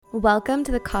Welcome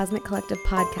to the Cosmic Collective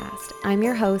podcast. I'm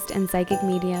your host and psychic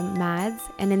medium, Mads,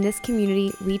 and in this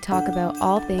community, we talk about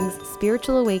all things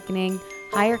spiritual awakening,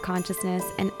 higher consciousness,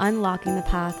 and unlocking the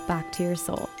path back to your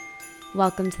soul.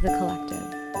 Welcome to the collective.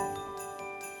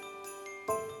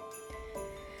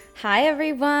 Hi,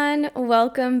 everyone.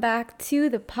 Welcome back to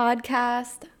the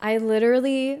podcast. I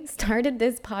literally started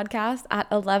this podcast at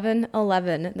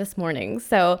 11:11 this morning,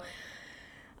 so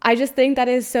I just think that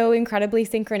is so incredibly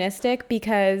synchronistic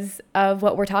because of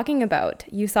what we're talking about.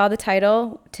 You saw the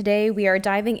title. Today we are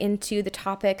diving into the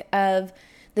topic of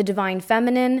the divine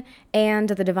feminine and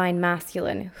the divine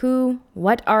masculine.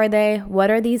 What are they? What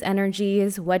are these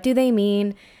energies? What do they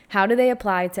mean? How do they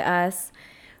apply to us?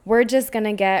 We're just going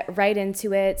to get right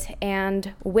into it.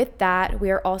 And with that, we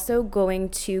are also going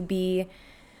to be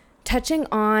touching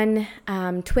on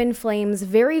twin flames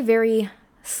very, very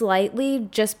slightly,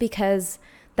 just because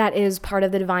that is part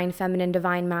of the divine feminine,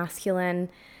 divine masculine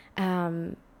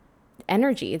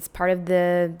energy. It's part of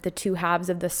the two halves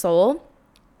of the soul.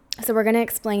 So we're going to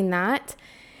explain that.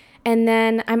 And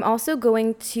then I'm also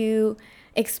going to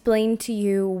explain to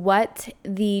you what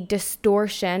the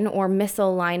distortion or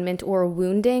misalignment or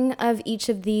wounding of each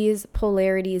of these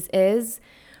polarities is,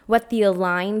 what the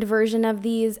aligned version of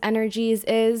these energies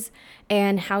is,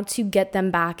 and how to get them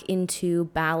back into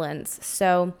balance.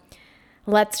 So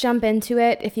let's jump into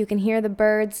it. If you can hear the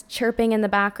birds chirping in the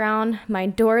background, my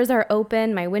doors are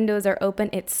open, my windows are open.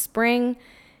 It's spring.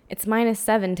 It's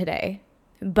 -7 today,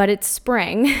 but it's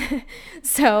spring.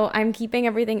 So I'm keeping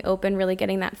everything open, really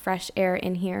getting that fresh air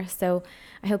in here. So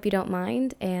I hope you don't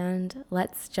mind, and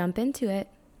let's jump into it.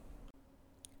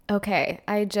 Okay,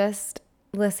 I just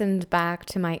listened back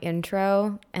to my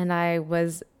intro and I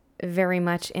was very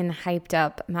much in hyped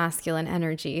up masculine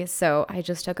energy. So I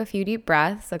just took a few deep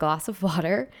breaths, a glass of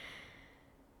water.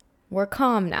 We're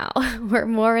calm now. We're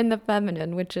more in the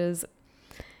feminine, which is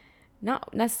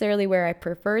not necessarily where I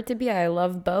prefer to be. I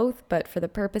love both, but for the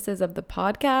purposes of the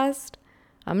podcast,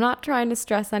 I'm not trying to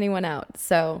stress anyone out.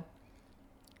 So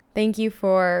thank you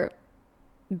for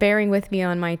bearing with me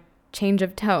on my change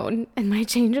of tone and my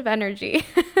change of energy.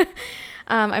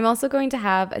 I'm also going to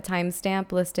have a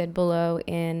timestamp listed below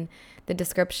in the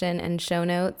description and show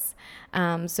notes.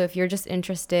 So if you're just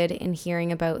interested in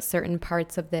hearing about certain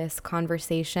parts of this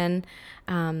conversation,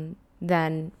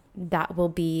 then that will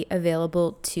be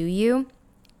available to you.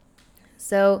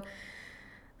 So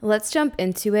let's jump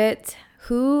into it.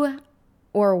 Who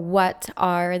or what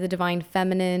are the divine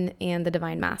feminine and the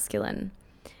divine masculine?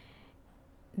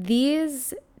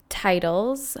 These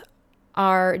titles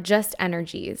are just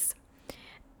energies.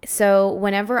 So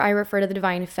whenever I refer to the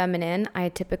divine feminine, I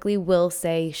typically will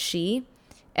say she.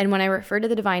 And when I refer to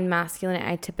the divine masculine,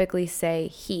 I typically say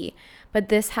he. But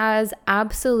this has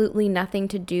absolutely nothing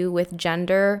to do with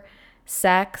gender,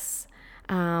 sex,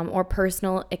 or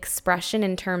personal expression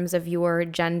in terms of your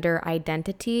gender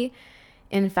identity.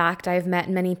 In fact, I've met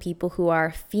many people who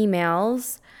are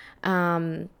females,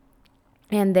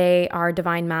 and they are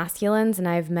divine masculines, and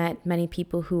I've met many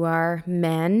people who are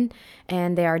men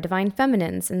and they are divine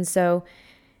feminines. And so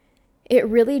it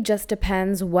really just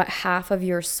depends what half of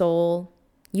your soul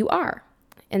you are.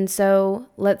 And so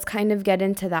let's kind of get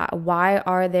into that. Why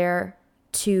are there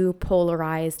two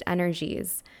polarized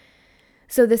energies?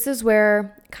 So this is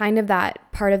where kind of that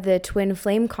part of the twin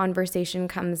flame conversation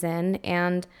comes in,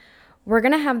 and we're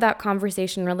going to have that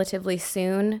conversation relatively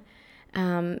soon.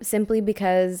 Simply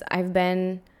because I've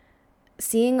been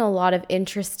seeing a lot of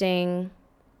interesting,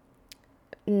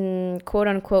 quote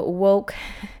unquote, woke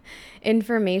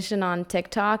information on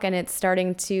TikTok, and it's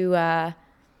starting to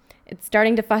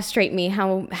frustrate me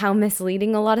how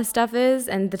misleading a lot of stuff is,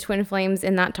 and the twin flames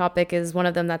in that topic is one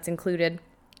of them that's included.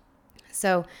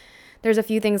 So there's a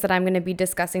few things that I'm going to be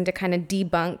discussing to kind of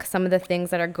debunk some of the things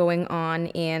that are going on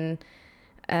in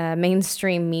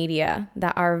mainstream media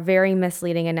that are very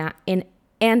misleading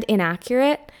and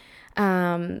inaccurate.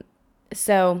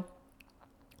 So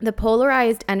the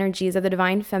polarized energies of the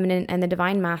divine feminine and the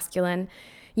divine masculine,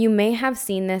 you may have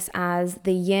seen this as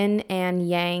the yin and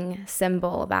yang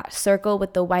symbol, that circle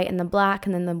with the white and the black,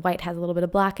 and then the white has a little bit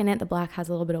of black in it, the black has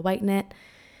a little bit of white in it.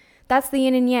 That's the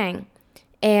yin and yang.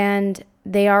 And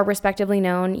they are respectively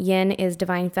known. Yin is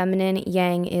divine feminine,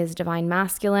 yang is divine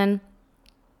masculine.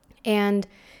 And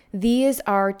these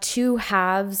are two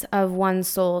halves of one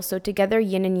soul. So together,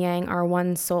 yin and yang are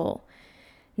one soul.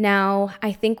 Now,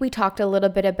 I think we talked a little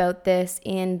bit about this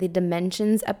in the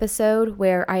dimensions episode,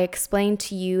 where I explained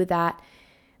to you that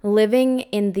living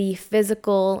in the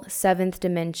physical seventh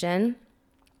dimension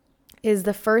is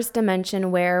the first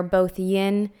dimension where both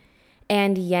yin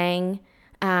and yang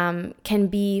can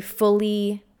be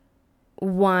fully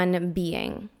one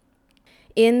being.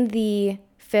 In the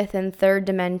fifth and third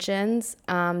dimensions,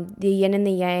 the yin and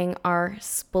the yang are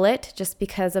split just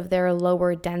because of their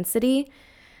lower density.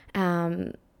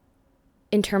 In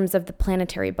terms of the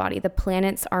planetary body, the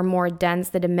planets are more dense,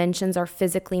 the dimensions are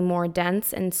physically more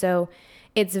dense, and so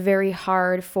it's very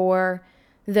hard for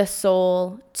the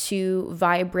soul to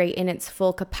vibrate in its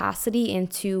full capacity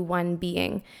into one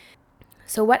being.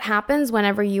 So what happens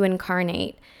whenever you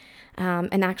incarnate?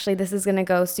 And actually, this is going to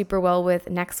go super well with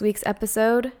next week's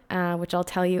episode, which I'll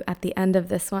tell you at the end of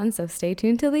this one. So stay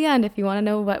tuned till the end if you want to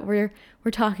know what we're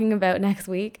talking about next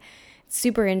week. It's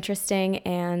super interesting,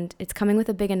 and it's coming with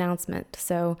a big announcement.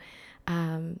 So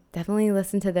definitely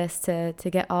listen to this to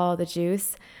get all the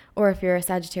juice. Or if you're a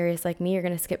Sagittarius like me, you're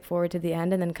going to skip forward to the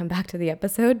end and then come back to the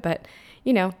episode. But,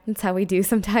 that's how we do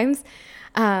sometimes.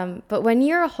 But when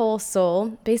you're a whole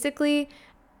soul, basically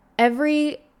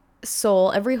every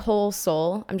whole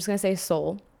soul, I'm just going to say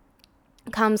soul,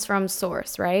 comes from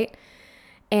source, right?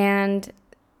 And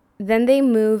then they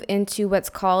move into what's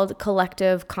called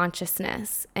collective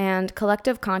consciousness. And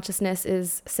collective consciousness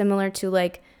is similar to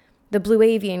like the Blue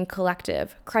Avian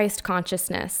Collective, Christ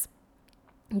consciousness,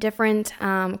 different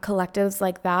collectives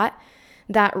like that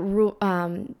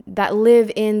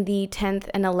live in the 10th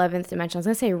and 11th dimension. I was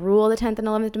going to say rule the 10th and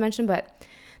 11th dimension, but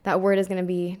that word is going to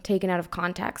be taken out of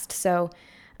context. So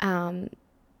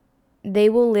they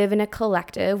will live in a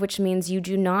collective, which means you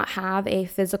do not have a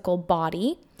physical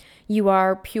body. You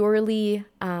are purely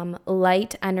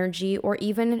light energy, or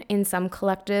even in some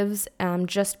collectives,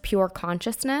 just pure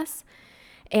consciousness.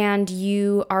 And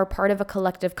you are part of a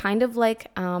collective, kind of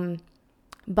like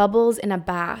bubbles in a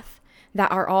bath that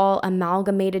are all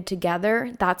amalgamated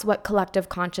together. That's what collective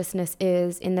consciousness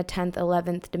is in the 10th,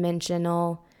 11th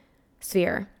dimensional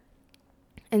sphere.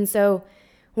 And so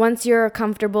once you're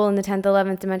comfortable in the 10th,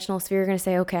 11th dimensional sphere, you're going to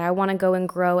say, okay, I want to go and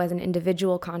grow as an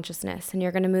individual consciousness. And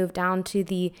you're going to move down to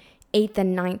the 8th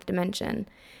and 9th dimension.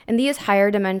 And these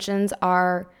higher dimensions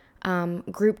are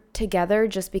grouped together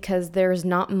just because there's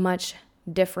not much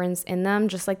difference in them,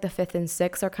 just like the 5th and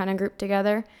 6th are kind of grouped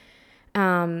together.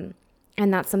 And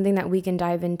that's something that we can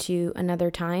dive into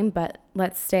another time, but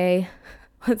let's stay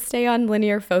on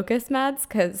linear focus, Mads,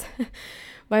 because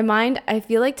my mind, I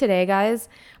feel like today, guys,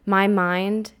 my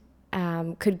mind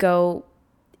could go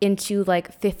into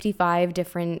like 55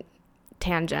 different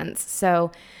tangents.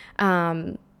 So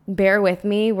bear with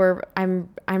me. I'm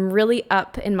really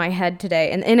up in my head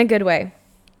today, and in a good way.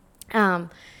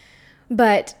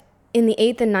 But in the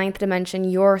 8th and 9th dimension,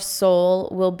 your soul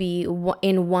will be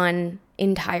in one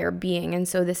entire being. And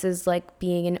so this is like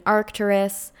being in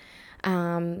Arcturus,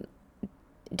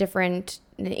 different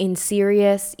in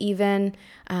Sirius, even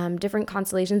different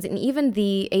constellations, and even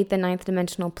the 8th and 9th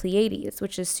dimensional Pleiades,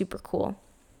 which is super cool.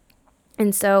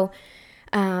 And so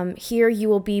here you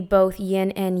will be both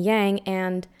yin and yang,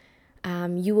 and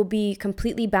you will be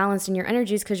completely balanced in your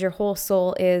energies because your whole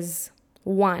soul is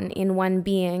one in one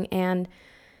being. And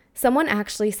someone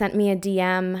actually sent me a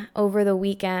DM over the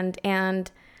weekend,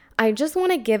 and I just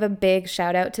want to give a big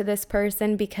shout out to this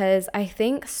person because I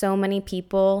think so many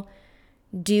people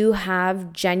do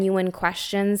have genuine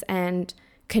questions and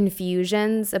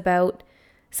confusions about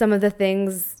some of the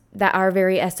things that are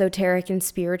very esoteric and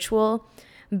spiritual,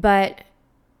 but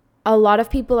a lot of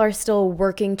people are still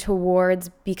working towards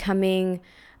becoming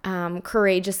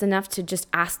courageous enough to just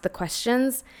ask the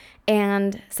questions.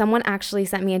 And someone actually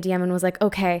sent me a DM and was like,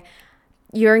 okay,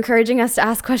 you're encouraging us to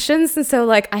ask questions. And so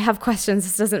like, I have questions.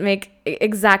 This doesn't make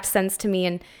exact sense to me.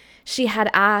 And she had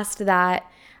asked that,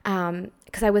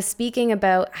 because I was speaking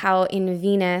about how in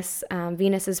Venus,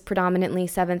 Venus is predominantly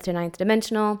 7th to 9th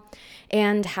dimensional,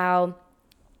 and how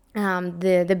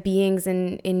the beings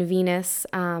in Venus,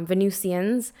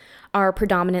 Venusians, are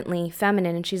predominantly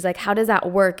feminine. And she's like, how does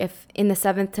that work if in the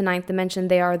 7th to 9th dimension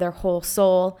they are their whole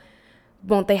soul?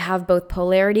 Won't they have both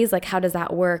polarities? Like, how does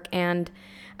that work? And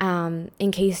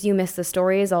in case you missed the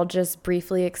stories, I'll just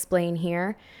briefly explain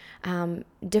here.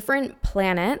 Different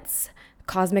planets,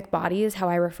 cosmic bodies, how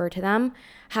I refer to them,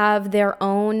 have their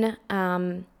own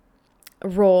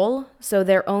role, so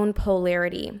their own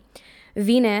polarity.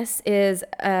 Venus is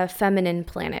a feminine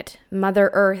planet. Mother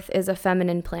Earth is a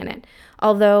feminine planet.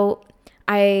 Although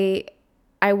I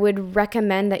would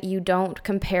recommend that you don't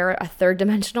compare a third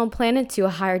dimensional planet to a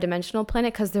higher dimensional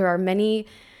planet because there are many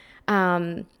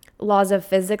laws of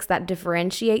physics that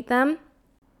differentiate them.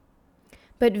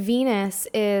 But Venus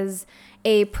is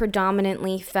a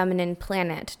predominantly feminine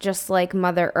planet, just like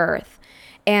Mother Earth.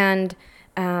 And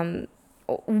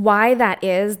why that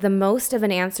is, the most of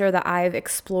an answer that I've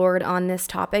explored on this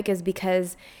topic is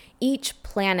because each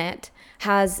planet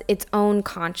has its own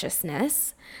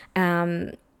consciousness,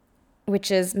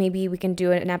 which is, maybe we can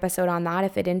do an episode on that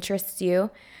if it interests you.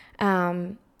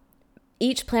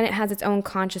 Each planet has its own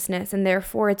consciousness and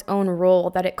therefore its own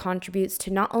role that it contributes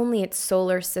to not only its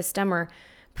solar system or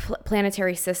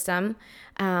planetary system,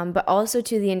 but also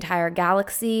to the entire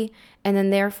galaxy. And then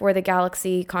therefore the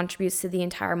galaxy contributes to the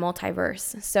entire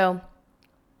multiverse. So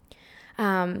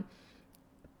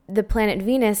the planet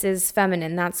Venus is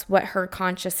feminine. That's what her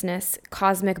consciousness,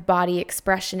 cosmic body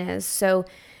expression is. So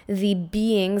the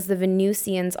beings, the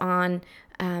Venusians on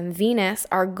Venus,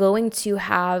 are going to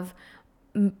have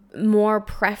more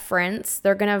preference.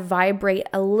 They're going to vibrate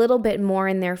a little bit more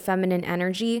in their feminine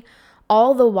energy,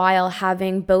 all the while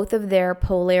having both of their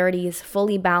polarities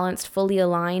fully balanced, fully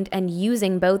aligned, and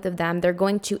using both of them. They're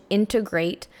going to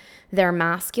integrate their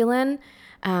masculine,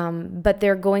 but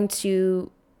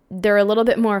they're a little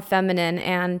bit more feminine,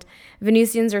 and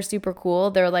Venusians are super cool.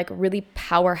 They're like really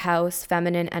powerhouse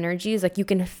feminine energies. Like you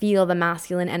can feel the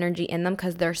masculine energy in them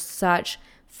because they're such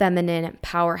feminine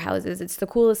powerhouses. It's the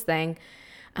coolest thing.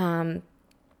 And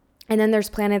then there's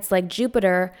planets like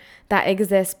Jupiter that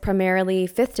exist primarily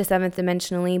 5th to 7th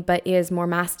dimensionally, but is more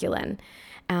masculine.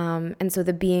 And so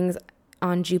the beings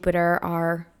on Jupiter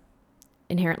are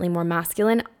inherently more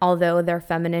masculine, although their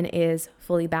feminine is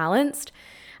fully balanced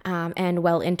and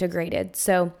well integrated.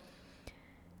 So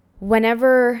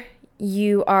whenever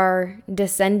you are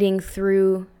descending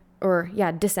through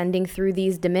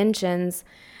these dimensions,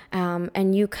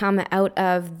 and you come out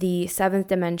of the 7th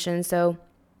dimension. So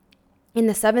in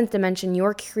the 7th dimension,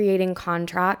 you're creating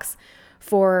contracts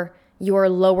for your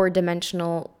lower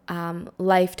dimensional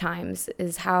lifetimes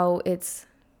is how it's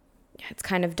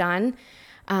kind of done.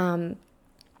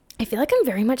 I feel like I'm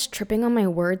very much tripping on my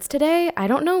words today. I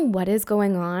don't know what is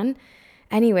going on.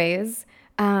 Anyways,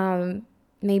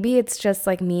 maybe it's just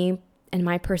like me and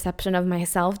my perception of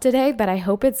myself today, but I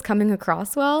hope it's coming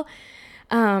across well.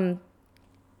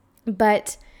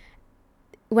 But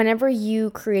whenever you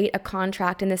create a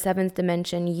contract in the 7th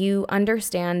dimension, you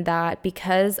understand that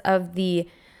because of the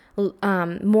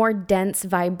more dense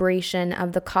vibration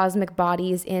of the cosmic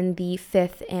bodies in the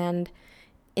 5th and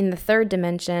in the 3rd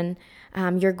dimension,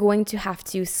 you're going to have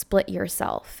to split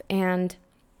yourself. And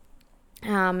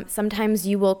sometimes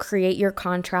you will create your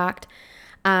contract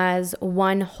as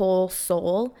one whole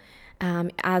soul,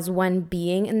 as one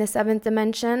being in the 7th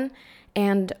dimension.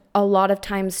 And a lot of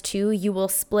times too, you will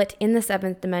split in the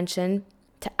 7th dimension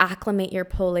to acclimate your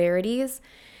polarities.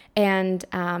 And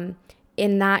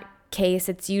in that case,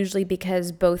 it's usually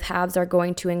because both halves are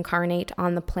going to incarnate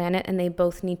on the planet and they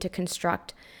both need to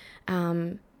construct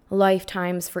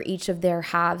lifetimes for each of their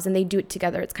halves, and they do it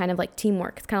together. It's kind of like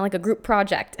teamwork. It's kind of like a group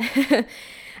project.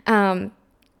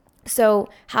 So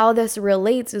how this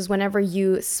relates is whenever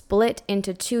you split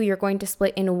into two, you're going to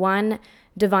split in one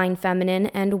divine feminine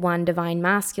and one divine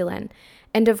masculine.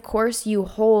 And of course, you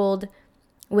hold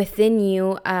within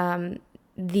you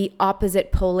the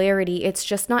opposite polarity. It's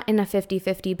just not in a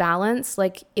 50-50 balance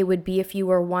like it would be if you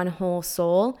were one whole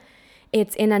soul.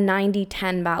 It's in a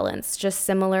 90-10 balance, just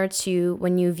similar to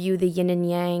when you view the yin and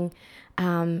yang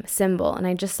symbol. And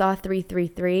I just saw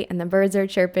 333 and the birds are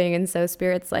chirping. And so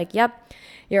Spirit's like, yep,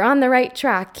 you're on the right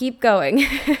track. Keep going.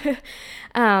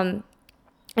 And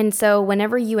so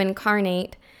whenever you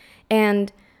incarnate,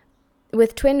 and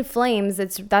with twin flames,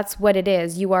 that's what it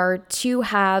is. You are two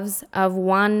halves of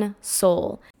one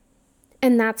soul.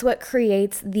 And that's what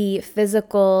creates the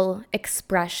physical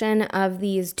expression of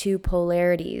these two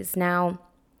polarities. Now,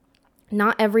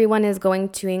 not everyone is going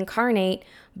to incarnate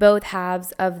both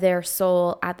halves of their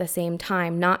soul at the same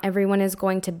time. Not everyone is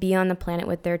going to be on the planet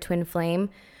with their twin flame.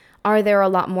 Are there a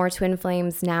lot more twin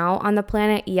flames now on the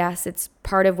planet? Yes, it's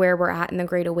part of where we're at in the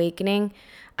Great Awakening.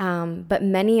 But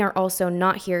many are also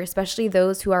not here, especially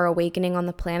those who are awakening on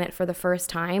the planet for the first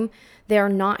time. They are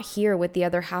not here with the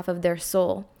other half of their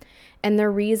soul. And the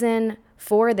reason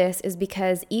for this is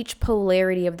because each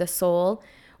polarity of the soul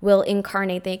will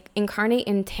incarnate. They incarnate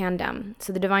in tandem.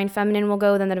 So the divine feminine will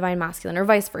go, then the divine masculine, or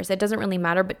vice versa. It doesn't really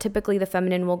matter, but typically the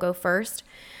feminine will go first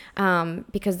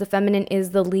because the feminine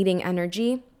is the leading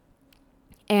energy,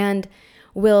 and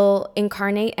will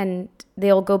incarnate, and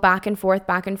they'll go back and forth,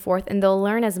 and they'll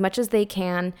learn as much as they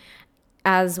can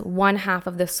as one half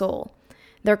of the soul.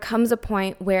 There comes a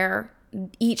point where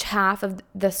each half of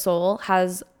the soul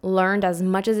has learned as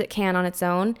much as it can on its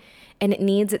own, and it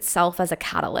needs itself as a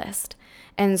catalyst.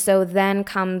 And so then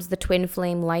comes the twin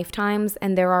flame lifetimes,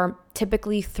 and there are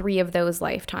typically 3 of those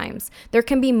lifetimes. There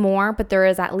can be more, but there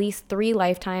is at least 3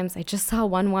 lifetimes. I just saw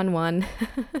 111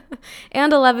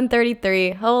 and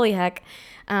 1133. Holy heck.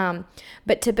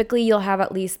 But typically you'll have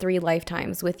at least 3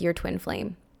 lifetimes with your twin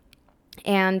flame.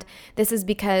 And this is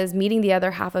because meeting the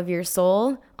other half of your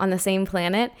soul on the same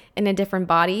planet in a different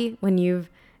body when you've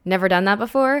never done that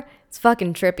before, it's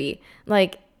fucking trippy.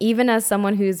 Like, even as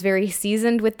someone who's very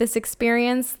seasoned with this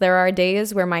experience, there are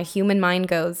days where my human mind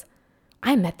goes,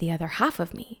 I met the other half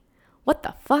of me. What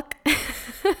the fuck?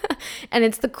 And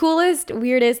it's the coolest,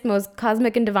 weirdest, most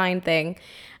cosmic and divine thing.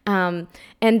 And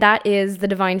that is the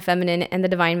divine feminine and the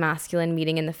divine masculine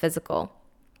meeting in the physical.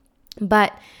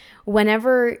 But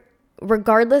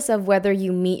regardless of whether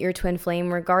you meet your twin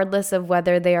flame, regardless of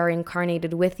whether they are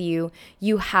incarnated with you,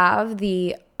 you have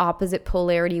the opposite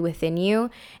polarity within you.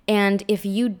 And if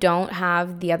you don't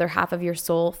have the other half of your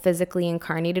soul physically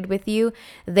incarnated with you,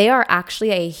 they are actually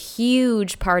a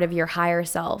huge part of your higher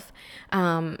self.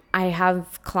 I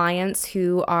have clients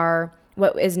who are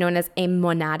what is known as a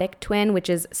monadic twin, which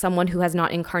is someone who has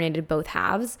not incarnated both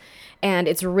halves. And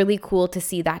it's really cool to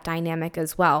see that dynamic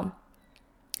as well.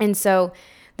 And so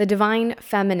the divine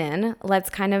feminine,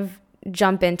 let's kind of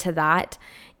jump into that,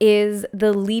 is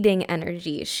the leading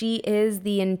energy. She is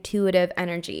the intuitive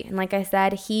energy. And like I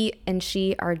said, he and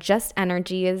she are just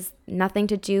energies, nothing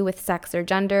to do with sex or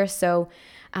gender. So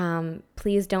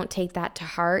please don't take that to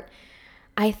heart.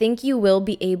 I think you will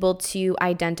be able to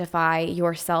identify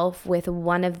yourself with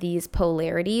one of these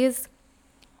polarities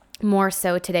more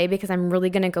so today, because I'm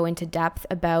really going to go into depth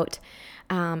about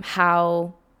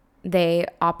how they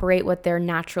operate, what their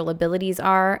natural abilities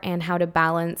are, and how to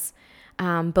balance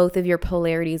both of your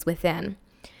polarities within.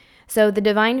 So the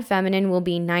divine feminine will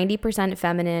be 90%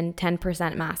 feminine,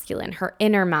 10% masculine, her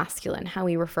inner masculine, how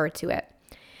we refer to it.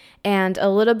 And a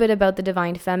little bit about the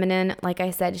divine feminine, like I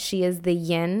said, she is the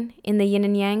yin in the yin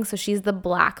and yang. So she's the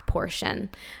black portion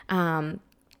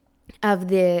of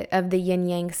the yin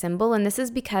yang symbol. And this is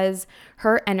because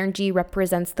her energy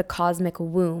represents the cosmic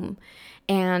womb.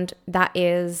 And that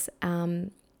is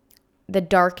the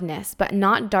darkness, but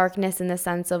not darkness in the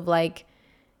sense of like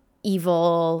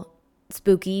evil,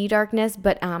 spooky darkness,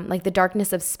 but like the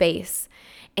darkness of space.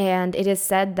 And it is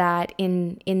said that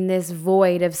in this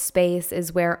void of space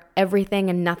is where everything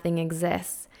and nothing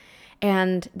exists.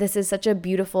 And this is such a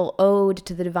beautiful ode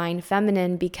to the divine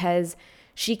feminine because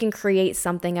she can create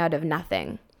something out of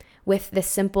nothing with the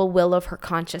simple will of her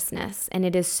consciousness. And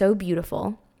it is so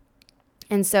beautiful.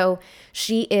 And so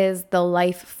she is the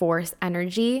life force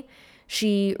energy.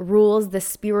 She rules the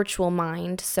spiritual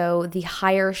mind. So the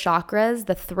higher chakras,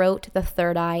 the throat, the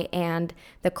third eye, and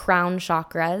the crown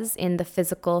chakras in the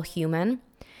physical human.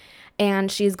 And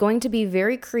she's going to be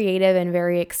very creative and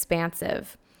very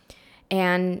expansive.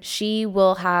 And she'll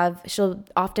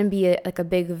often be like a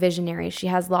big visionary. She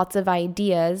has lots of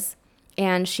ideas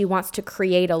and she wants to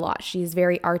create a lot. She's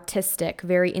very artistic,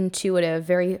 very intuitive,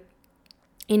 very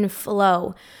in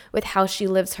flow with how she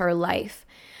lives her life.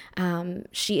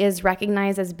 She is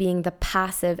recognized as being the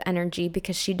passive energy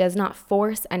because she does not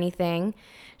force anything.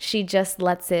 She just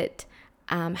lets it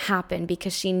happen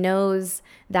because she knows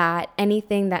that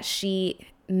anything that she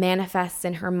manifests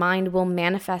in her mind will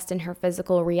manifest in her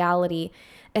physical reality,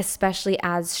 especially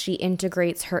as she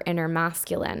integrates her inner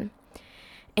masculine.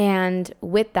 And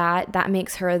with that, that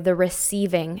makes her the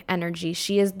receiving energy.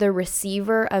 She is the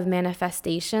receiver of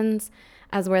manifestations,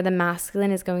 as where the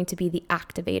masculine is going to be the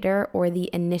activator or the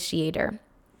initiator.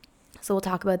 So we'll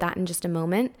talk about that in just a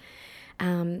moment.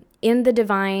 In the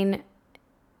divine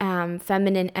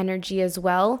feminine energy as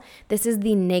well, this is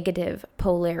the negative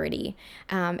polarity.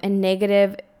 And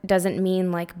negative doesn't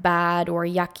mean like bad or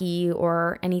yucky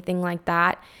or anything like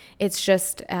that. It's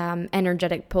just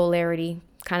energetic polarity,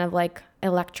 kind of like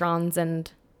electrons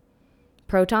and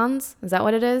protons. Is that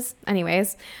what it is?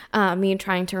 Anyways, me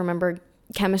trying to remember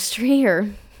chemistry, or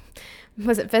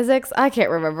was it physics? I can't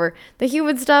remember the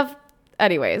human stuff.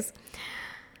 Anyways,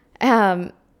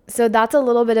 so that's a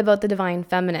little bit about the divine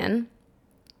feminine.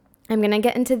 I'm going to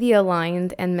get into the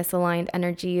aligned and misaligned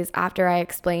energies after I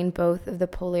explain both of the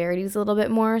polarities a little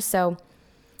bit more. So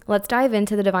let's dive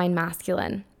into the divine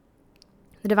masculine.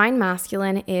 The divine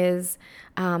masculine is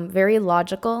very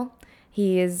logical.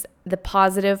 He is the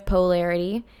positive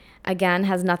polarity. Again,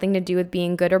 has nothing to do with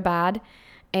being good or bad.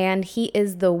 And he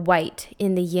is the white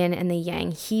in the yin and the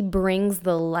yang. He brings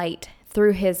the light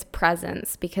through his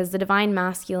presence because the divine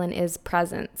masculine is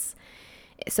presence.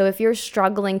 So if you're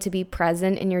struggling to be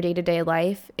present in your day-to-day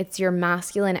life, it's your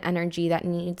masculine energy that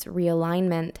needs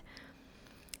realignment.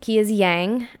 He is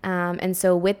yang, and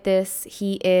so with this,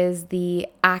 he is the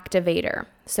activator.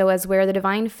 So as where the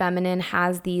divine feminine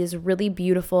has these really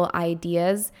beautiful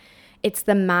ideas, it's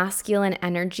the masculine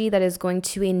energy that is going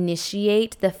to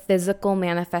initiate the physical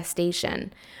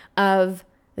manifestation of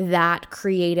that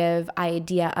creative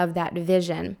idea, of that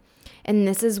vision. And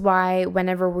this is why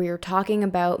whenever we're talking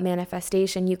about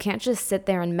manifestation, you can't just sit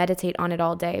there and meditate on it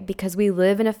all day, because we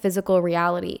live in a physical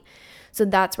reality. So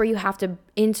that's where you have to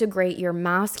integrate your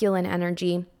masculine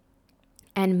energy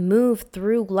and move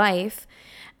through life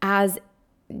as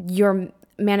your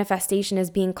manifestation is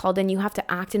being called in. You have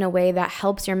to act in a way that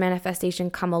helps your manifestation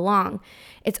come along.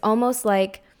 It's almost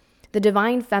like the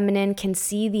divine feminine can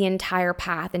see the entire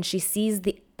path, and she sees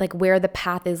where the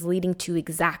path is leading to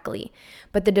exactly.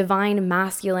 But the divine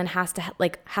masculine has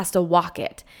to walk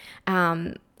it.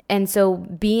 And so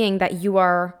being that you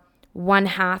are one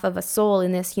half of a soul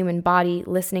in this human body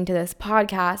listening to this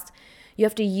podcast, you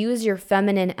have to use your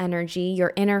feminine energy,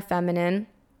 your inner feminine,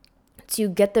 to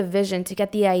get the vision, to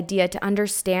get the idea, to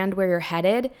understand where you're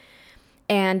headed.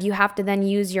 And you have to then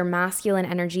use your masculine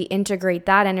energy, integrate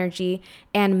that energy,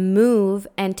 and move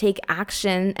and take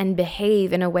action and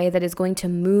behave in a way that is going to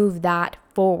move that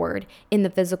forward in the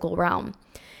physical realm.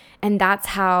 And that's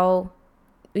how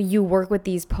you work with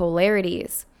these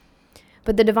polarities.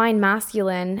 But the divine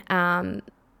masculine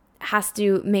has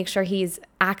to make sure he's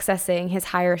accessing his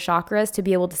higher chakras to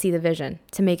be able to see the vision,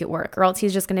 to make it work, or else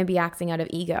he's just going to be acting out of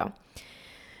ego.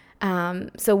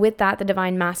 So with that, the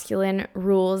divine masculine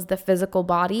rules the physical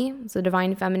body. So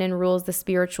divine feminine rules the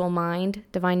spiritual mind.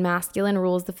 Divine masculine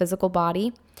rules the physical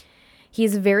body.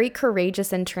 He's very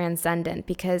courageous and transcendent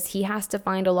because he has to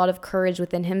find a lot of courage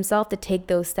within himself to take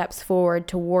those steps forward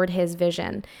toward his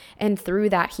vision. And through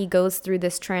that, he goes through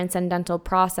this transcendental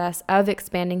process of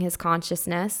expanding his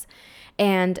consciousness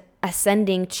and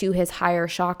ascending to his higher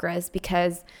chakras,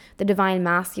 because the divine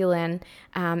masculine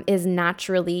is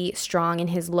naturally strong in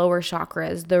his lower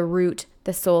chakras, the root,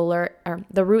 the solar, or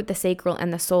the root, the sacral,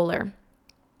 and the solar.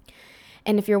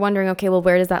 And if you're wondering, okay, well,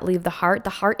 where does that leave the heart? The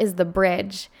heart is the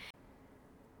bridge.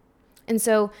 And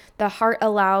so the heart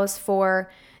allows for,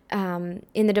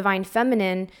 in the divine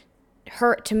feminine,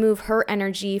 her to move her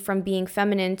energy from being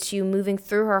feminine to moving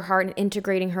through her heart and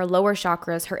integrating her lower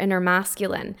chakras, her inner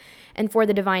masculine. And for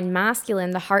the divine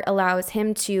masculine, the heart allows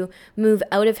him to move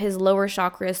out of his lower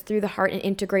chakras through the heart and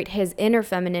integrate his inner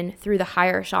feminine through the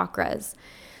higher chakras.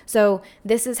 So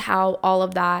this is how all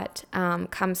of that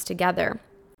comes together.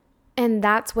 And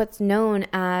that's what's known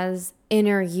as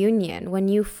inner union. When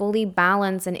you fully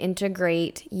balance and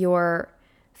integrate your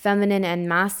feminine and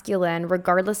masculine,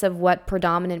 regardless of what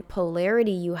predominant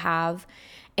polarity you have,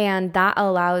 and that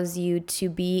allows you to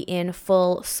be in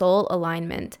full soul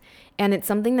alignment. And it's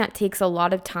something that takes a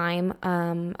lot of time,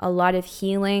 a lot of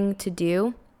healing to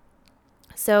do.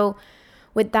 So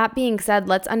with that being said,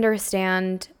 let's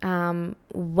understand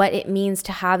what it means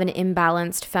to have an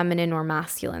imbalanced feminine or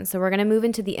masculine. So we're going to move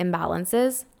into the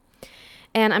imbalances.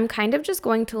 And I'm kind of just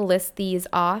going to list these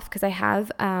off because I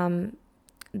have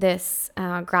this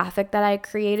graphic that I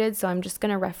created. So I'm just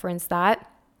going to reference that.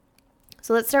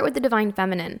 So let's start with the divine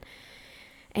feminine.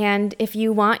 And if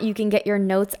you want, you can get your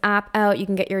notes app out, you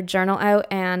can get your journal out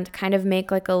and kind of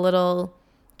make like a little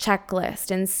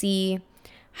checklist and see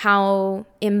how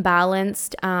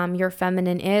imbalanced your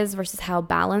feminine is versus how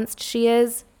balanced she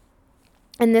is.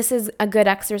 And this is a good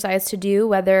exercise to do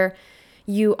whether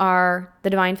you are the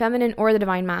divine feminine or the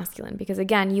divine masculine, because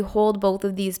again, you hold both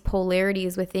of these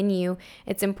polarities within you.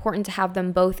 It's important to have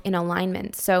them both in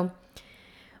alignment. So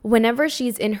whenever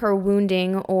she's in her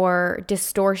wounding or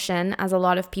distortion, as a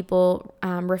lot of people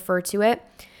refer to it,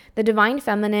 the divine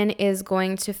feminine is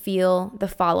going to feel the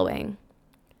following: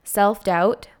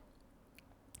 self-doubt,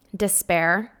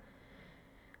 despair.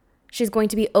 She's going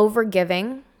to be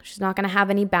overgiving. She's not going to have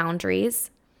any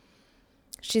boundaries.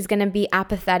 She's going to be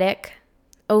apathetic,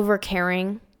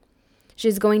 overcaring.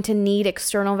 She's going to need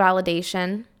external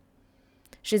validation.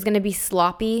 She's going to be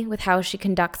sloppy with how she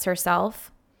conducts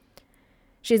herself.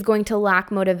 She's going to lack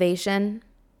motivation,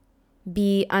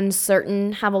 be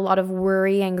uncertain, have a lot of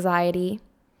worry, anxiety,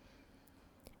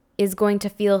 is going to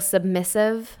feel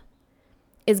submissive,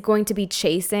 is going to be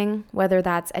chasing, whether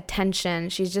that's attention.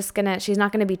 She's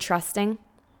not going to be trusting.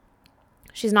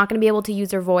 She's not going to be able to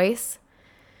use her voice.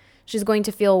 She's going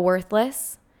to feel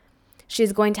worthless.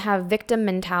 She's going to have victim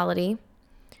mentality.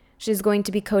 She's going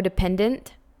to be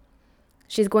codependent.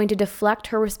 She's going to deflect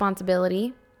her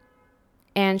responsibility.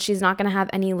 And she's not going to have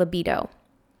any libido.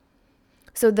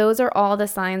 So those are all the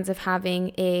signs of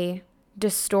having a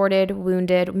distorted,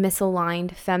 wounded,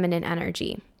 misaligned feminine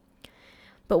energy.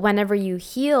 But whenever you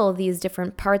heal these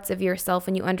different parts of yourself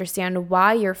and you understand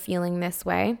why you're feeling this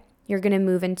way, you're going to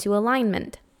move into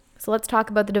alignment. So let's talk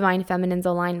about the Divine Feminine's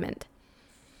alignment.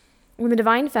 When the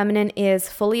Divine Feminine is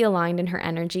fully aligned in her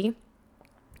energy,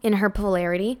 in her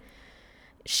polarity,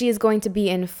 she is going to be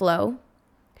in flow.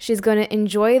 She's going to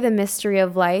enjoy the mystery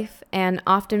of life and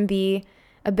often be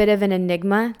a bit of an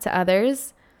enigma to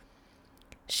others.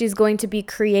 She's going to be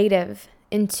creative,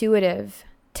 intuitive,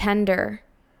 tender,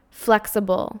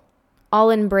 flexible,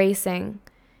 all-embracing,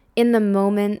 in the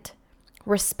moment,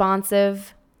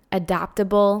 responsive,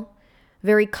 adaptable,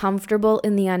 very comfortable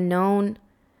in the unknown,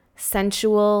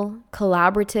 sensual,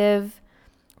 collaborative,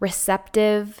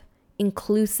 receptive,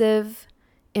 inclusive,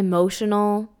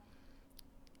 emotional,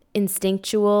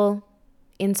 instinctual,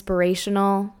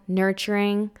 inspirational,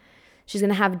 nurturing. She's going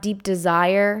to have deep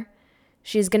desire.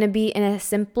 She's going to be in a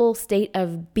simple state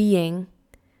of being.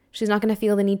 She's not going to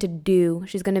feel the need to do.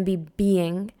 She's going to be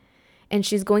being. And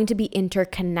she's going to be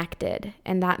interconnected.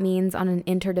 And that means on an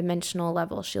interdimensional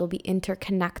level. She'll be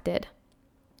interconnected.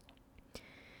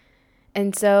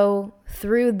 And so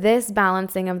through this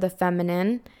balancing of the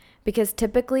feminine, because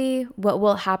typically what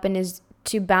will happen is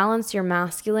to balance your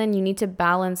masculine, you need to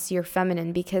balance your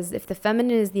feminine. Because if the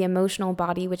feminine is the emotional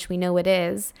body, which we know it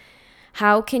is,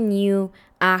 how can you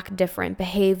act different,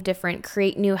 behave different,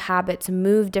 create new habits,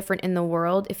 move different in the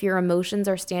world if your emotions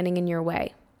are standing in your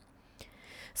way?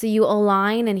 So you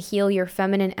align and heal your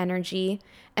feminine energy,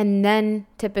 and then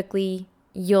typically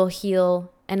you'll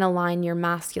heal and align your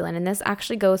masculine. And this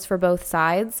actually goes for both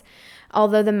sides.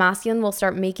 Although the masculine will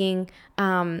start making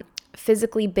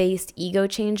physically based ego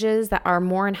changes that are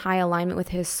more in high alignment with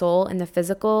his soul in the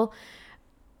physical,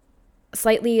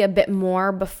 slightly a bit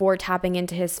more before tapping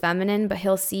into his feminine, but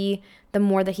he'll see the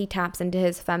more that he taps into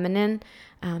his feminine,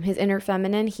 his inner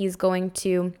feminine, he's going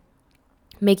to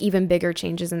make even bigger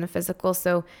changes in the physical.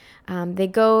 So they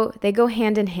go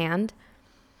hand in hand.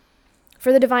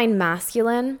 For the divine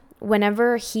masculine,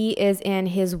 whenever he is in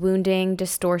his wounding,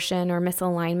 distortion, or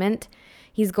misalignment,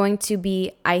 he's going to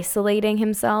be isolating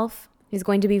himself. He's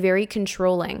going to be very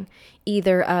controlling,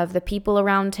 either of the people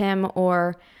around him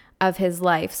or of his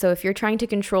life. So if you're trying to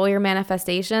control your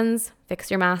manifestations,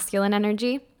 fix your masculine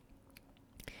energy.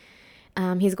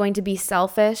 He's going to be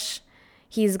selfish.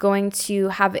 He's going to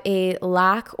have a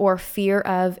lack or fear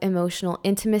of emotional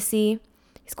intimacy.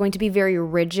 He's going to be very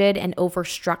rigid and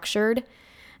overstructured.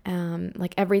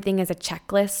 Like everything is a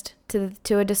checklist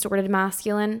to a distorted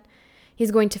masculine.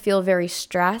 He's going to feel very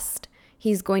stressed.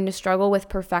 He's going to struggle with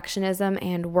perfectionism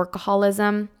and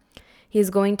workaholism.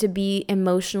 He's going to be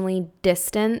emotionally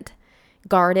distant,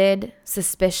 guarded,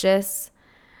 suspicious.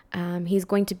 He's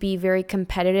going to be very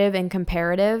competitive and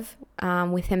comparative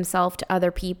with himself to other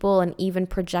people and even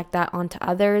project that onto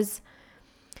others.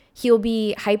 He'll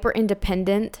be hyper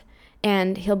independent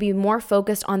and he'll be more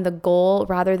focused on the goal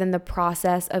rather than the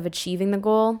process of achieving the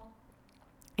goal.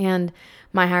 And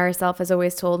my higher self has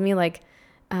always told me, like,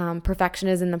 perfection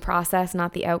is in the process,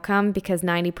 not the outcome, because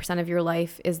 90% of your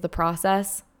life is the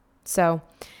process. So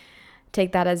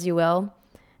take that as you will.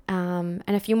 And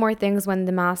a few more things. When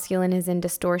the masculine is in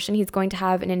distortion, he's going to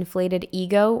have an inflated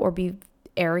ego or be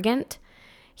arrogant.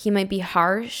 He might be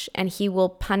harsh and he will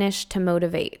punish to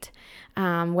motivate,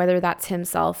 whether that's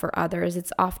himself or others.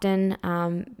 It's often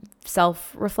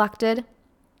self-reflected.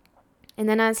 And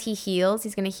then as he heals,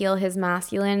 he's going to heal his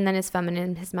masculine, and then his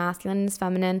feminine, his masculine and his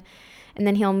feminine. And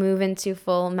then he'll move into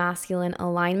full masculine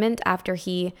alignment after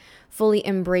he fully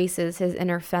embraces his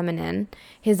inner feminine,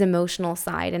 his emotional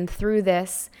side. And through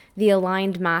this, the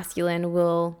aligned masculine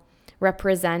will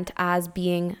represent as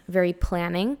being very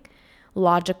planning,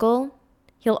 logical.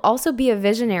 He'll also be a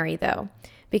visionary, though,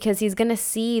 because he's going to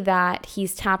see that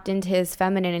he's tapped into his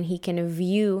feminine and he can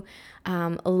view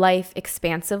life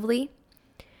expansively.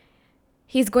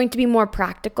 He's going to be more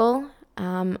practical,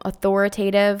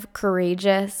 authoritative,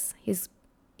 courageous.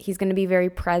 He's going to be very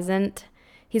present.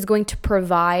 He's going to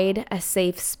provide a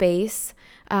safe space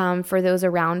for those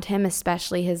around him,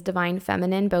 especially his divine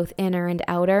feminine, both inner and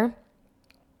outer.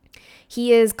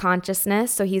 He is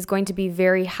consciousness, so he's going to be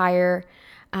very higher.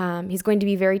 He's going to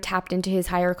be very tapped into his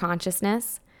higher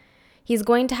consciousness. He's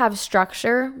going to have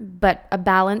structure, but a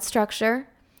balanced structure.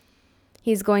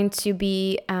 He's going to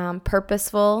be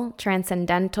purposeful,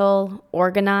 transcendental,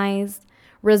 organized,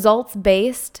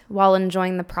 results-based while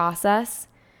enjoying the process.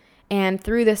 And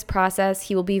through this process,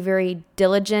 he will be very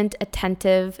diligent,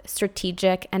 attentive,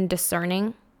 strategic, and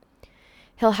discerning.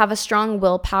 He'll have a strong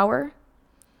willpower.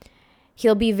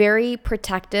 He'll be very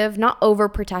protective, not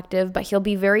overprotective, but he'll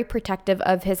be very protective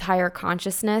of his higher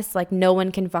consciousness. Like no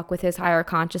one can fuck with his higher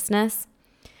consciousness.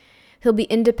 He'll be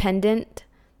independent,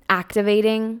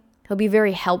 activating. He'll be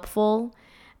very helpful.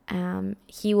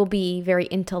 He will be very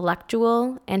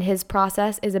intellectual, and his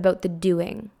process is about the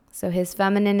doing. So his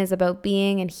feminine is about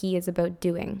being, and he is about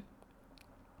doing.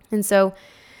 And so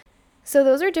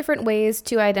those are different ways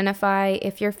to identify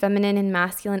if your feminine and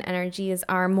masculine energies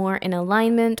are more in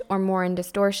alignment or more in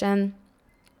distortion.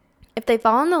 If they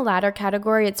fall in the latter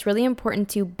category, it's really important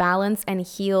to balance and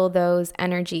heal those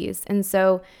energies. And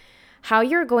so how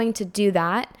you're going to do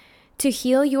that, to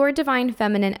heal your divine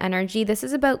feminine energy, this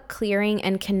is about clearing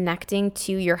and connecting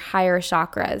to your higher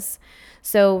chakras.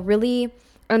 So really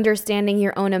understanding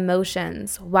your own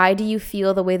emotions. Why do you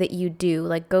feel the way that you do?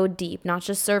 Like, go deep, not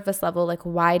just surface level. Like,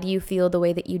 why do you feel the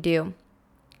way that you do?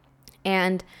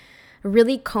 And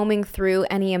really combing through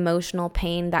any emotional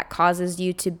pain that causes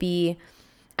you to be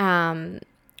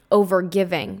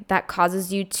overgiving, that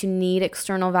causes you to need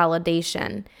external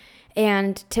validation.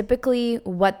 And typically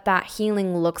what that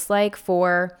healing looks like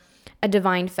for a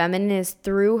divine feminine is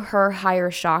through her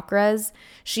higher chakras.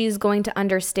 She's going to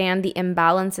understand the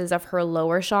imbalances of her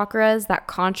lower chakras that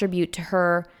contribute to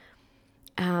her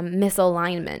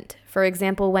misalignment. For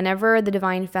example, whenever the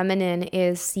divine feminine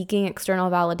is seeking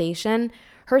external validation,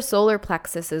 her solar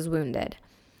plexus is wounded.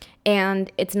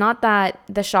 And it's not that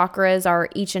the chakras are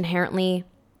each inherently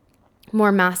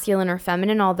more masculine or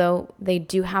feminine, although they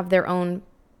do have their own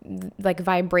like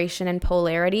vibration and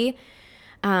polarity.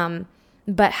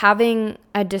 But having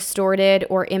a distorted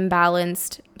or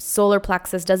imbalanced solar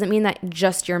plexus doesn't mean that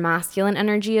just your masculine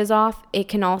energy is off. It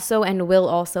can also and will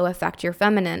also affect your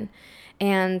feminine.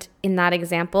 And in that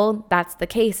example, that's the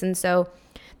case. And so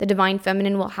the divine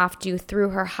feminine will have to, through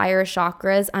her higher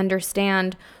chakras,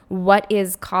 understand what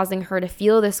is causing her to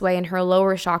feel this way in her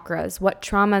lower chakras. What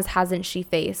traumas hasn't she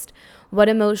faced? What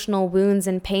emotional wounds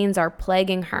and pains are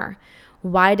plaguing her?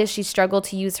 Why does she struggle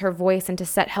to use her voice and to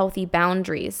set healthy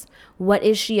boundaries? What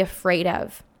is she afraid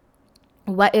of?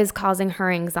 What is causing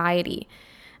her anxiety?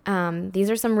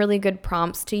 These are some really good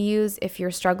prompts to use if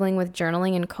you're struggling with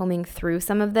journaling and combing through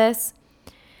some of this.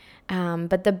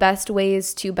 But the best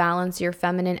ways to balance your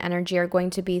feminine energy are going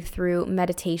to be through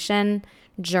meditation,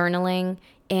 journaling,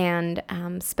 and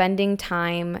spending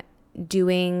time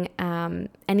doing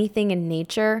anything in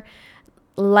nature.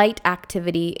 Light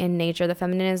activity in nature. The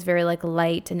feminine is very like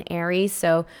light and airy.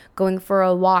 So going for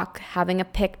a walk, having a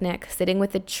picnic, sitting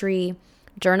with a tree,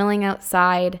 journaling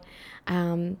outside.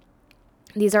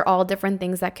 These are all different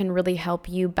things that can really help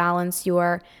you balance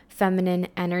your feminine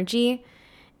energy.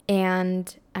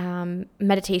 And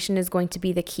meditation is going to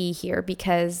be the key here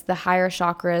because the higher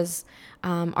chakras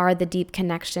are the deep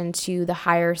connection to the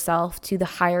higher self, to the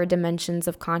higher dimensions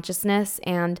of consciousness.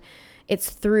 And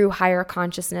it's through higher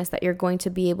consciousness that you're going to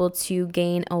be able to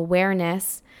gain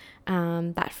awareness,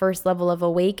 that first level of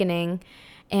awakening,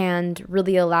 and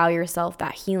really allow yourself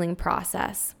that healing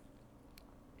process.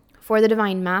 For the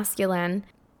divine masculine,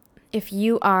 if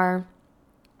you are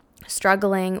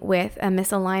struggling with a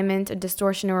misalignment, a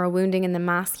distortion, or a wounding in the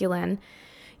masculine,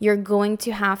 you're going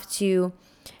to have to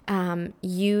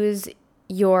use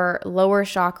your lower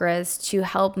chakras to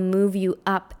help move you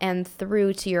up and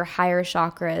through to your higher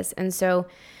chakras. And so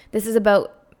this is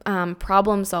about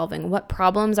problem solving. What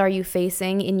problems are you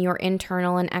facing in your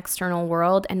internal and external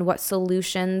world, and what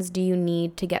solutions do you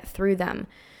need to get through them?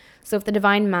 So if the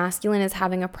divine masculine is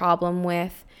having a problem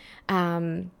with,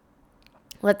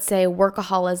 let's say,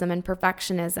 workaholism and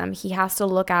perfectionism, he has to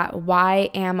look at, why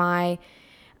am I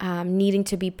needing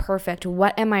to be perfect?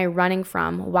 What am I running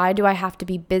from? Why do I have to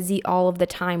be busy all of the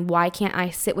time? Why can't I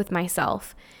sit with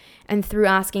myself? And through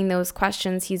asking those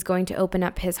questions, he's going to open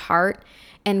up his heart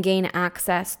and gain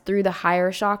access through the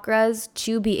higher chakras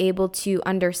to be able to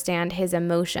understand his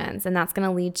emotions. And that's going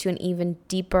to lead to an even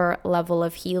deeper level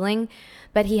of healing.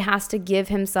 But he has to give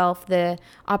himself the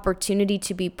opportunity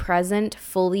to be present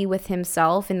fully with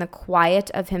himself in the quiet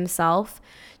of himself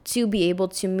to be able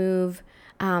to move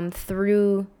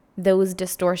through those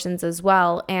distortions as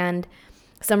well. And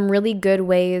some really good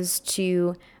ways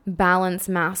to balance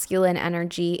masculine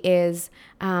energy is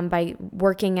by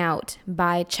working out,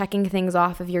 by checking things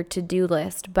off of your to-do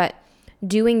list, but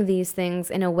doing these things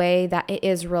in a way that it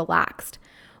is relaxed.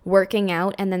 Working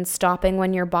out and then stopping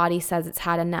when your body says it's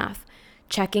had enough.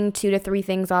 Checking 2 to 3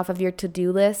 things off of your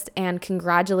to-do list and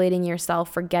congratulating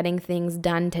yourself for getting things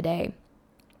done today.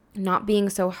 Not being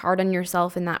so hard on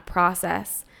yourself in that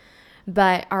process.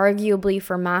 But arguably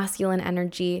for masculine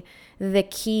energy, the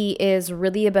key is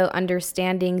really about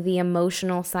understanding the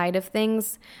emotional side of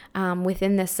things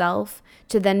within the self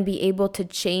to then be able to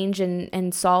change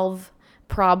and solve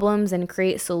problems and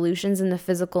create solutions in the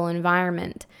physical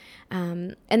environment.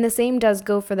 And the same does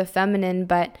go for the feminine,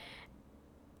 but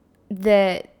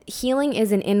healing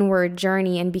is an inward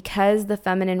journey, and because the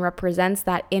feminine represents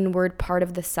that inward part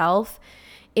of the self,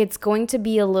 it's going to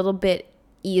be a little bit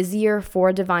easier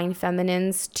for divine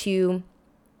feminines to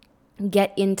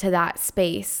get into that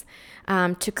space,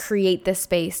 to create this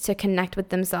space, to connect with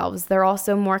themselves. They're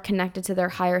also more connected to their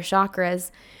higher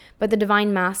chakras. But the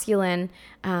divine masculine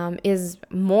is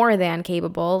more than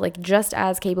capable, like just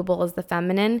as capable as the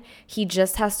feminine. He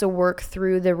just has to work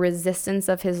through the resistance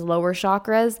of his lower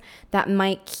chakras that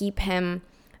might keep him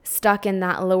stuck in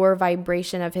that lower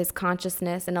vibration of his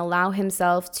consciousness, and allow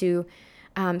himself to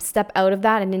step out of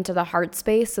that and into the heart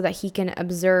space so that he can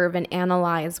observe and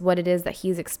analyze what it is that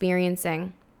he's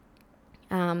experiencing.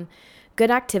 Good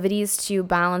activities to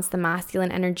balance the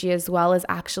masculine energy as well is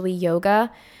actually yoga.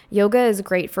 Yoga is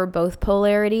great for both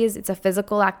polarities. It's a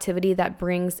physical activity that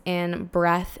brings in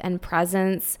breath and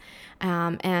presence,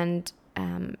 and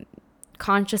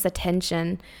conscious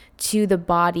attention to the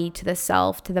body, to the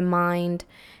self, to the mind,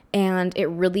 and it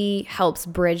really helps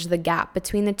bridge the gap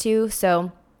between the two.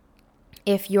 So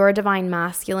if you're a divine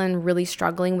masculine really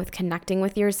struggling with connecting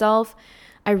with yourself,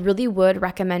 I really would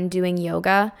recommend doing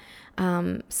yoga.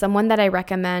 Someone that I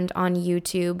recommend on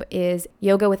YouTube is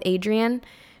Yoga with Adriene.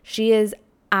 She is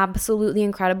absolutely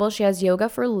incredible. She has yoga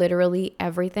for literally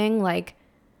everything. Like,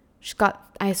 she's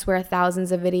got, I swear,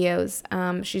 thousands of videos.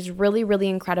 She's really, really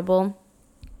incredible.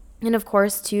 And of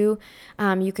course, too,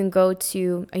 you can go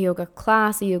to a yoga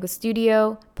class, a yoga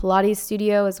studio, Pilates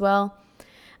studio as well.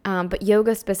 But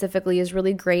yoga specifically is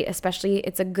really great, especially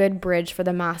it's a good bridge for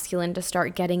the masculine to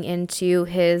start getting into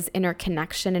his inner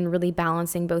connection and really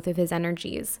balancing both of his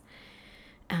energies.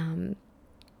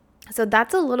 So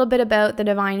that's a little bit about the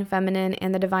divine feminine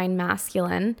and the divine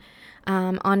masculine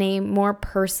on a more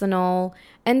personal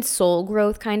and soul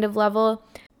growth kind of level.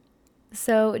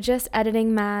 So just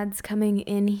editing Mads coming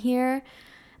in here.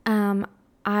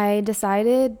 I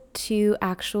decided to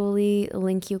actually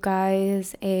link you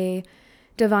guys a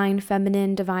divine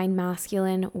feminine, divine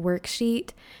masculine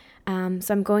worksheet.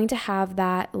 So I'm going to have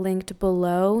that linked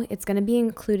below. It's going to be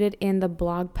included in the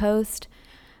blog post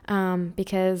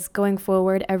because going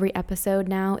forward, every episode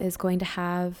now is going to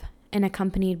have an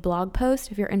accompanied blog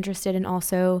post. If you're interested in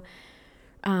also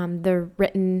the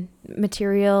written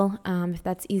material, if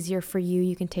that's easier for you,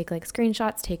 you can take like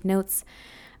screenshots, take notes.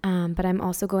 But I'm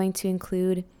also going to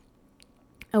include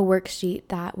a worksheet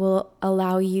that will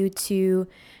allow you to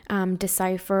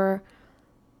decipher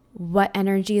what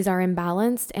energies are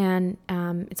imbalanced, and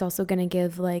it's also going to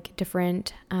give like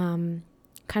different kind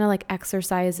of like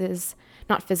exercises,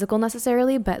 not physical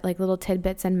necessarily, but like little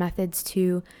tidbits and methods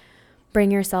to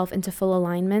bring yourself into full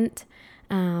alignment.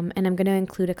 And I'm going to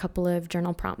include a couple of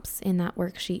journal prompts in that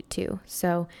worksheet too.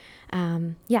 So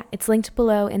yeah, it's linked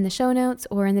below in the show notes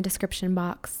or in the description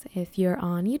box if you're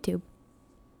on YouTube.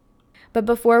 But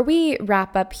before we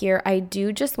wrap up here, I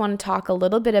do just want to talk a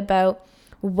little bit about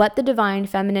what the divine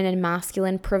feminine and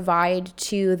masculine provide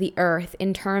to the earth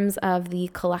in terms of the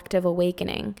collective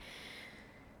awakening.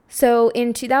 So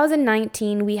in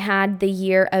 2019, we had the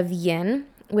year of Yin,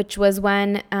 which was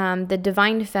when the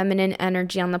divine feminine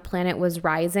energy on the planet was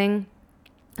rising.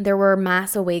 There were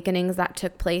mass awakenings that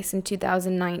took place in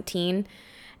 2019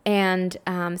 and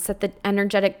set the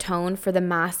energetic tone for the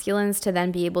masculines to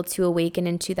then be able to awaken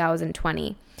in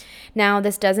 2020. Now,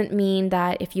 this doesn't mean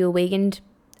that if you awakened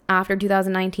after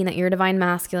 2019 that you're a divine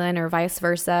masculine or vice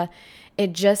versa.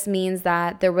 It just means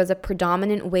that there was a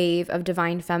predominant wave of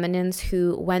divine feminines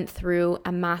who went through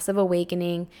a massive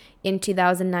awakening in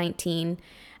 2019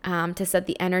 to set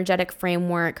the energetic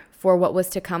framework for what was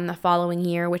to come the following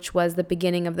year, which was the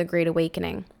beginning of the Great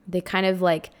Awakening. They kind of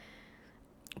like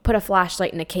put a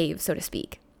flashlight in a cave, so to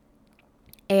speak.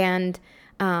 And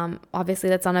obviously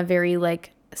that's on a very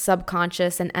like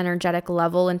subconscious and energetic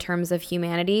level in terms of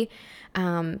humanity.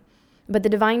 But the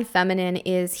divine feminine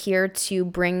is here to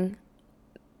bring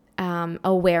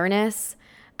awareness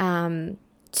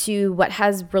to what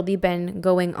has really been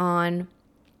going on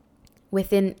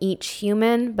within each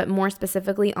human, but more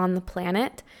specifically on the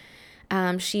planet.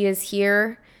 She is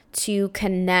here to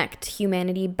connect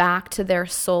humanity back to their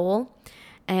soul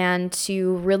and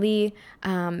to really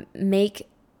make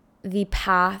the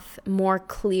path more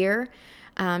clear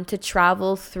to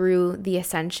travel through the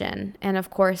ascension. And of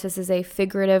course, this is a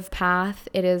figurative path.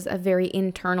 It is a very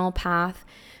internal path.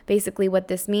 Basically, what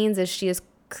this means is she is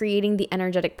creating the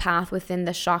energetic path within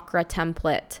the chakra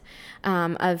template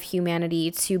of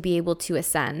humanity to be able to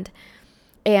ascend.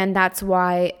 And that's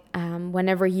why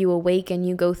whenever you awaken,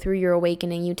 you go through your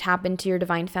awakening, you tap into your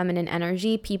divine feminine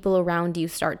energy, people around you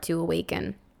start to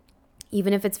awaken.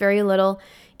 Even if it's very little,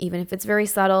 even if it's very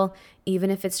subtle,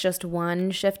 even if it's just one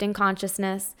shift in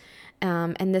consciousness,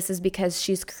 And this is because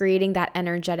she's creating that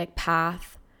energetic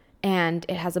path, and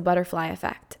it has a butterfly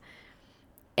effect.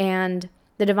 And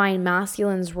the divine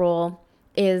masculine's role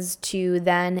is to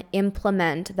then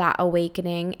implement that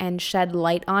awakening and shed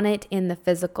light on it in the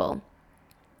physical.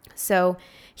 So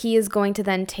he is going to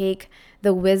then take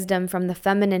the wisdom from the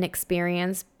feminine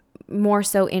experience, more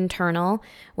so internal,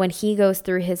 when he goes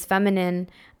through his feminine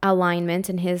alignment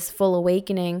and his full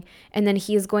awakening, and then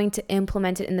he is going to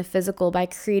implement it in the physical by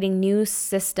creating new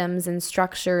systems and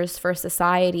structures for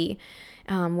society,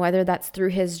 whether that's through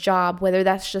his job, whether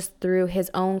that's just through his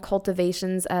own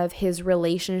cultivations of his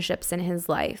relationships in his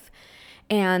life.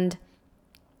 And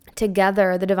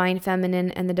together, the divine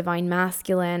feminine and the divine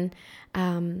masculine,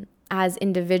 as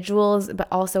individuals, but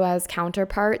also as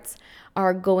counterparts,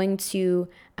 are going to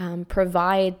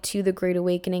provide to the Great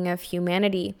Awakening of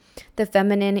humanity. The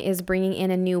feminine is bringing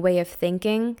in a new way of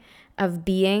thinking, of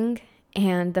being,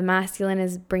 and the masculine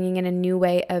is bringing in a new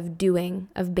way of doing,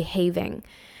 of behaving.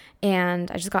 And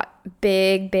I just got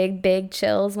big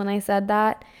chills when I said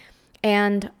that.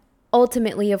 And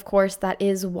ultimately, of course, that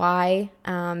is why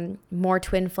more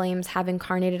twin flames have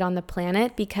incarnated on the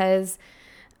planet, because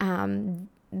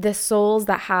the souls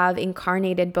that have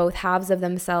incarnated both halves of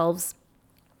themselves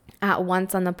at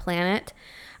once on the planet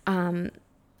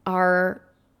are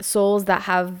souls that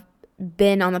have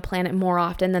been on the planet more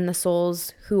often than the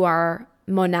souls who are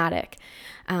monadic.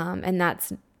 And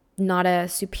that's not a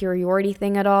superiority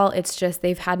thing at all. It's just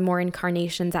they've had more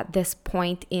incarnations at this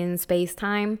point in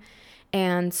space-time.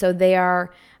 And so they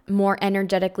are more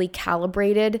energetically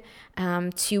calibrated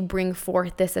to bring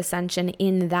forth this ascension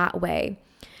in that way.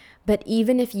 But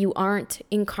even if you aren't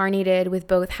incarnated with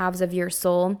both halves of your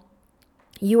soul,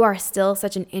 you are still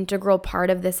such an integral part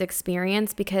of this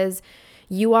experience, because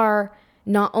you are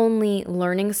not only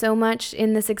learning so much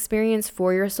in this experience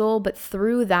for your soul, but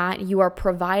through that, you are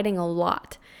providing a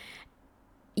lot.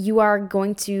 You are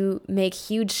going to make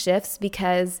huge shifts,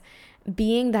 because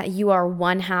being that you are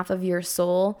one half of your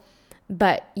soul,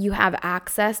 but you have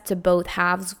access to both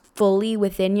halves fully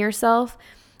within yourself,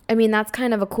 I mean, that's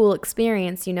kind of a cool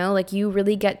experience, you know, like you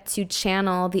really get to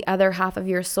channel the other half of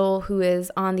your soul who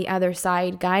is on the other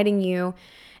side guiding you,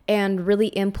 and really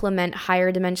implement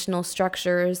higher dimensional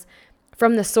structures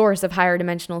from the source of higher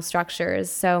dimensional structures.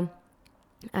 So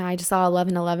I just saw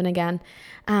 1111 again.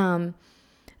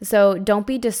 So don't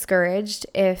be discouraged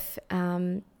if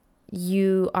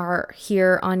you are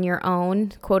here on your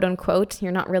own, quote unquote.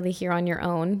 You're not really here on your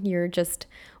own. You're just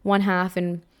one half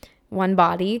in one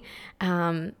body.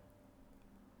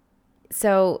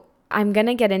 So I'm going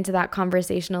to get into that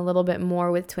conversation a little bit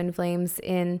more with twin flames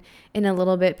in a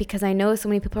little bit, because I know so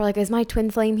many people are like, is my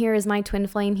twin flame here? Is my twin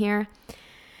flame here?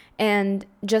 And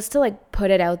just to like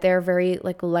put it out there very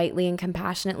like lightly and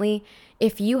compassionately,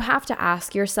 if you have to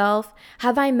ask yourself,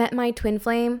 have I met my twin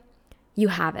flame? You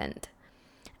haven't.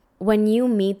 When you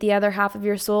meet the other half of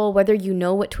your soul, whether you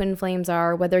know what twin flames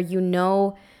are, whether you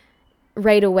know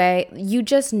right away, you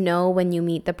just know when you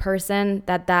meet the person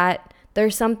that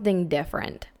there's something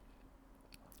different.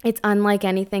 It's unlike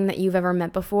anything that you've ever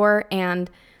met before. And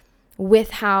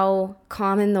with how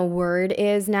common the word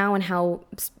is now and how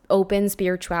open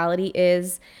spirituality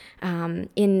is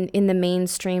in the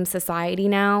mainstream society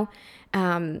now,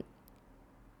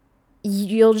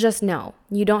 you'll just know.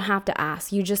 You don't have to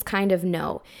ask. You just kind of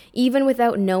know. Even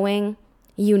without knowing,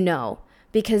 you know,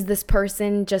 because this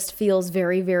person just feels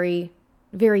very, very,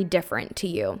 very different to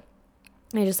you.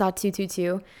 I just saw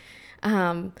 222.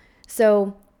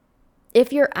 So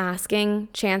if you're asking,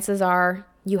 chances are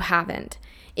you haven't.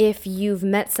 If you've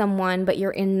met someone, but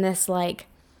you're in this like,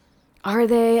 are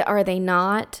they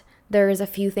not? There's a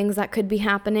few things that could be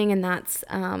happening, and that's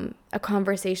a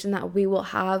conversation that we will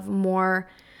have more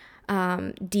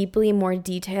deeply, more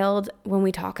detailed when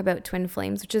we talk about twin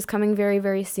flames, which is coming very,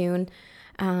 very soon.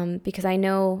 Because I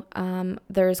know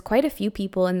there's quite a few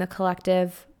people in the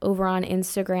collective over on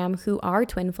Instagram who are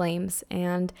twin flames,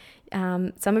 and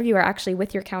some of you are actually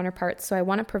with your counterparts. So I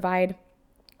want to provide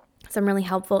some really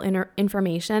helpful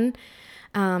information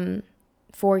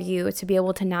for you to be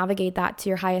able to navigate that to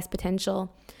your highest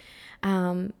potential.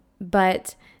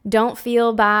 But don't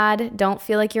feel bad. Don't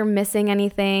feel like you're missing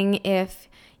anything if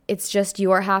it's just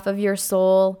your half of your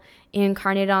soul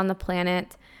incarnated on the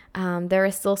planet. There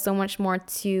is still so much more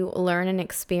to learn and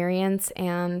experience,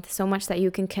 and so much that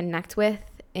you can connect with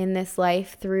in this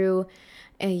life through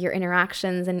your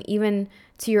interactions, and even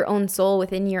to your own soul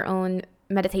within your own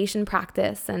meditation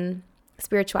practice and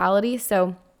spirituality.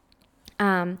 So,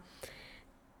 yeah,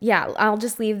 I'll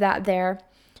just leave that there.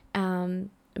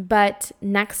 But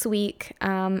next week,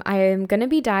 I am going to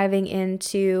be diving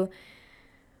into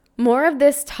more of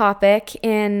this topic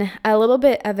in a little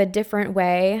bit of a different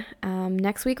way.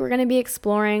 Next week, we're going to be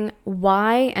exploring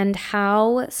why and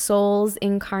how souls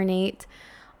incarnate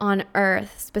on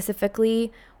Earth,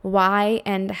 specifically why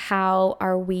and how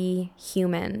are we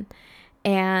human.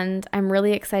 And I'm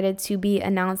really excited to be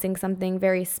announcing something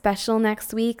very special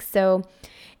next week. So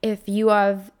if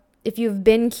you've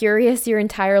been curious your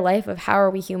entire life of how are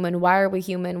we human, why are we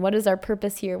human, what is our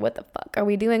purpose here, what the fuck are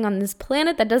we doing on this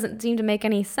planet that doesn't seem to make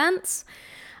any sense,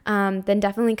 then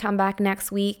definitely come back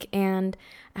next week and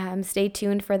stay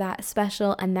tuned for that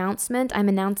special announcement. I'm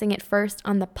announcing it first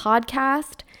on the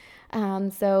podcast,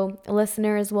 so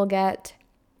listeners will get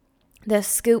the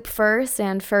scoop first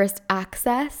and first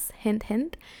access, hint,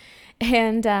 hint.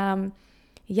 And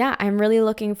yeah, I'm really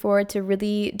looking forward to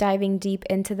really diving deep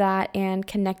into that and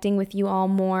connecting with you all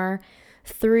more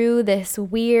through this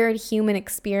weird human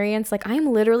experience. Like,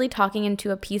 I'm literally talking into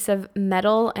a piece of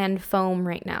metal and foam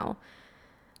right now.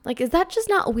 Like, is that just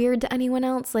not weird to anyone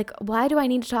else? Like, why do I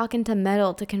need to talk into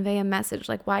metal to convey a message?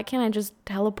 Like, why can't I just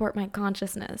teleport my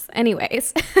consciousness?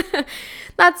 Anyways,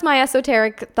 that's my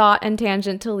esoteric thought and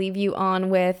tangent to leave you on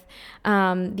with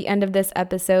the end of this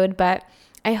episode. But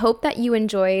I hope that you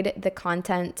enjoyed the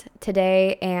content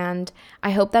today, and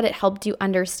I hope that it helped you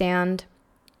understand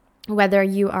whether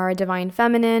you are a divine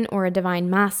feminine or a divine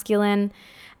masculine,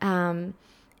 and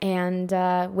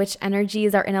which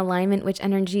energies are in alignment, which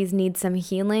energies need some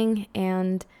healing.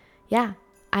 And yeah,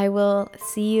 I will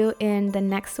see you in the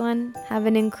next one. Have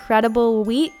an incredible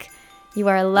week. You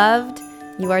are loved.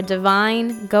 You are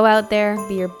divine. Go out there,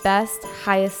 be your best,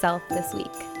 highest self this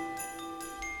week.